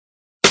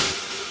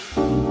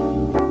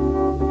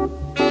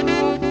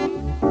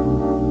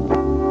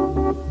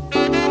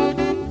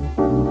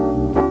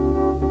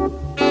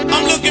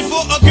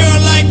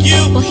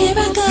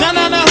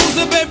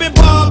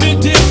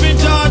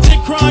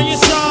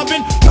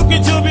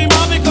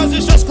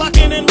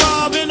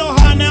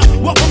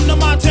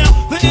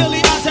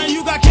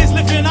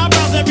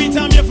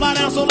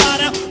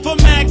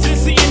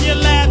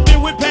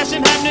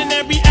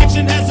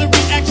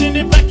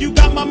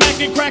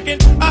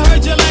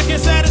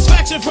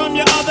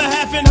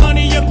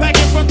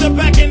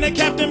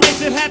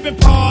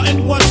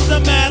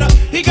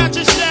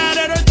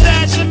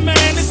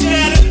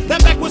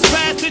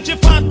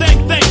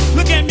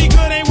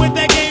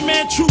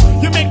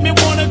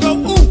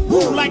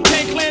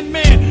right-hand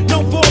man,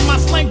 known for my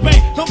slang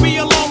bang. Don't be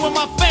alone with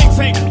my fangs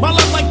hang. My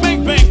love like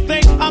bang bang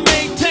thing, I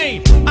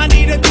maintain. I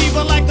need a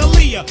diva like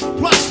Aaliyah,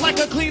 plus like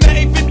a cleaner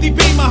 850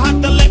 Beamer.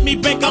 Hot to let me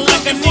bake, I'm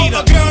looking for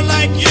a girl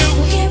like you.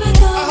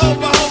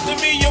 I hope to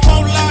me you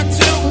won't lie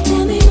too.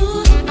 Tell me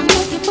more, I'm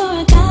looking for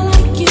a guy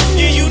like you.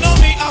 Yeah, you know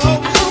me, I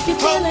hope you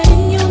feel it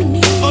in your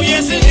knees. Oh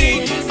yes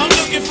indeed, I'm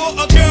looking for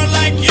a girl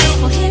like you.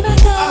 Well, here I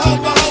go.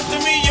 I hope to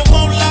me you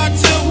won't lie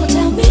too. Well,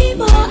 tell me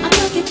more, I'm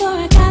looking for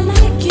a guy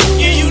like you.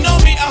 Yeah, you know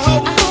me, I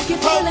hope you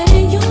feel it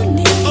in your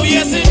knees. Oh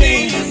yes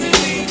indeed.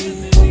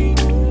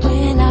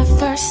 When I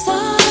first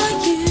saw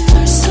you,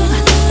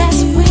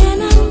 that's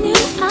when I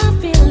knew I'm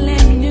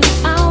feeling new.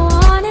 I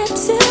wanted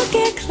to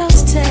get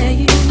close to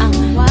you.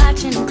 I'm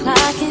watching the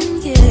clock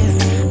and you.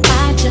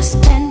 I just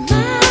spend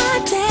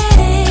my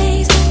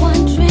days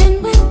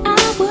wondering when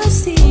I will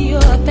see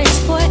your face.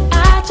 Boy,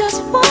 I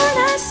just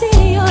wanna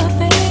see your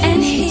face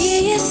and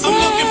hear you say, I'm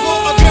looking for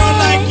a girl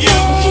like you.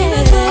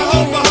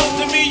 I hope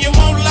to me you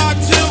won't lie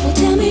too. Well,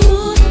 tell me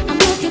more, I'm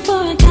looking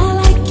for a guy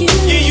like you.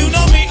 Yeah, you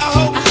know me, I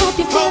hope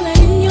you feel it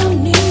in your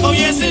knees. Oh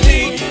yes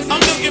indeed, I'm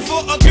looking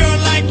for a girl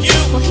like you.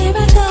 Well, here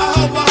I go.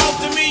 I hope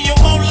to me you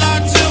won't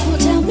lie too. Well,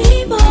 tell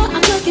me more,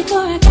 I'm looking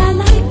for a guy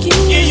like you.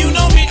 Yeah, you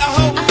know me, I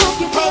hope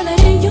you feel it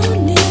in your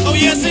knees. Oh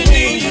yes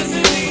indeed.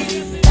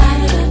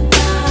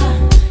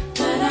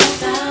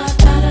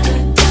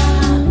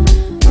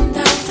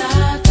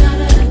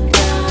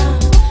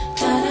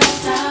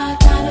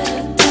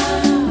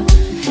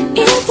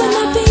 It will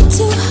not be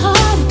too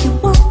hard if you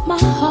want my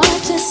heart.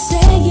 Just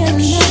say you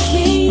love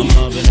me.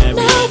 No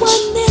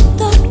one in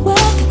the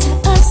world can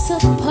tear us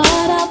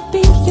apart. I'll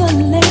be your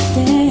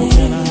lady.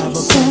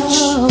 So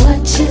what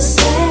you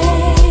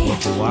say?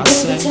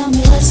 Baby, tell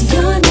me what's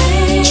your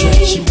name.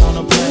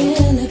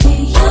 Will it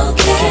be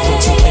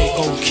okay?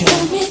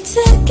 Tell me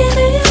to give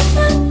you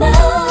my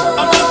love.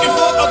 I'm looking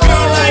for a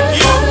girl like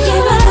you.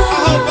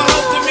 I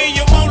hope to me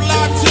you won't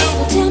lie too.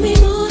 Well, tell me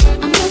more,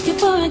 I'm looking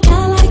for a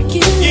guy like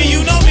you. Yeah,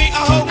 you know me,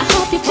 I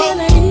hope you feel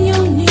it in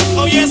your knees.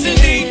 Oh yes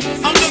indeed,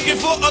 I'm looking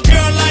for a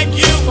girl like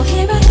you. Well,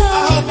 here I go.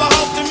 I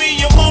hope to me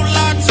you won't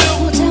lie too.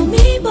 Well, tell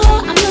me more,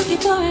 I'm looking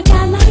for a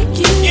guy like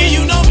you. Yeah,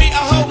 you know me,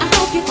 I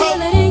hope you feel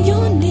it in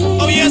your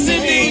knees. Oh yes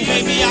indeed,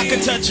 baby I can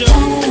touch you.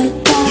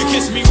 You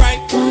kiss me right,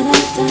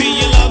 be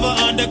your lover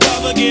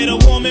undercover, get a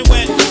woman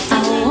wet.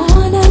 I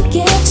wanna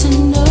get to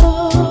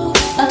know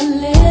a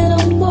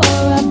little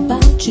more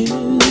about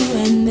you,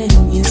 and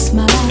then you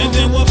smile. And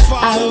then what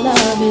follows? Our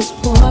love is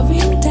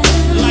pouring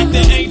down like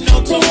there ain't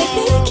no tomorrow.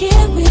 Baby,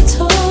 can we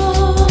talk?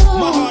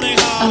 My heart ain't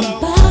hollow,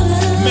 about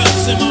us?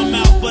 melts in my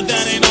mouth, but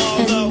that ain't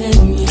all though. And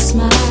then you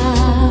smile.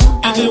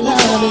 And then Our what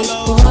love is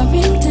follows?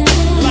 pouring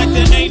down Like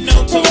there ain't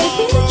no tomorrow.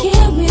 Baby,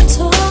 can we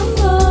talk?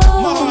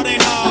 My heart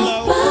ain't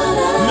hollow,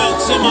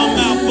 melts in my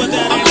mouth, but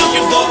that ain't all. I'm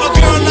looking for a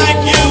girl like